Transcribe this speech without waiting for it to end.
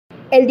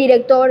El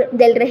director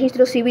del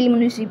Registro Civil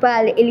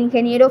Municipal, el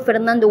ingeniero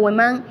Fernando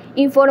Huemán,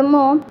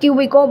 informó que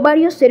ubicó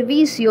varios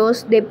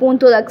servicios de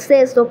punto de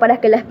acceso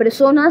para que las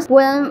personas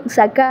puedan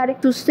sacar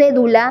su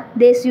cédula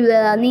de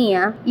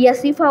ciudadanía y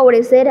así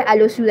favorecer a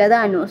los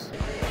ciudadanos.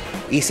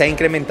 Y se ha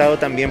incrementado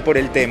también por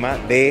el tema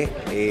de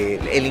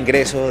el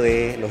ingreso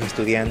de los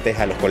estudiantes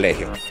a los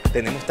colegios.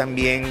 Tenemos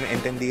también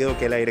entendido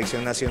que la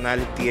Dirección Nacional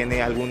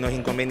tiene algunos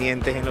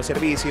inconvenientes en los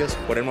servicios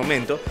por el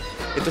momento.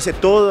 Entonces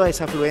toda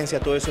esa afluencia,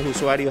 todos esos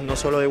usuarios, no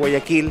solo de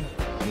Guayaquil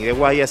ni de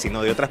Guayas,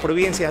 sino de otras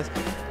provincias,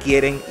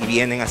 quieren y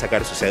vienen a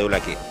sacar su cédula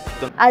aquí.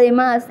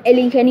 Además, el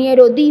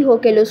ingeniero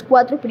dijo que los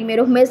 4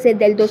 primeros meses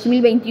del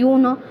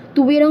 2021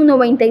 tuvieron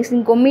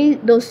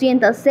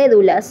 95.200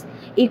 cédulas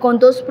y con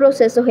 2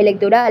 procesos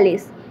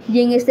electorales.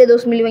 Y en este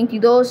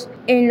 2022,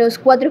 en los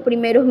 4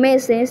 primeros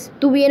meses,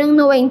 tuvieron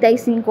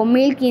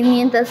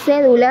 95.500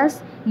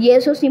 cédulas y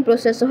eso sin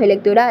procesos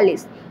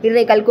electorales. Y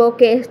recalcó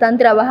que están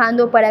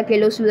trabajando para que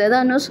los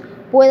ciudadanos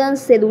puedan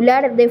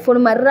cedular de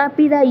forma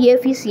rápida y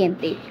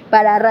eficiente.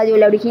 Para Radio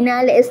La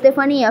Original,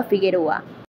 Estefanía Figueroa.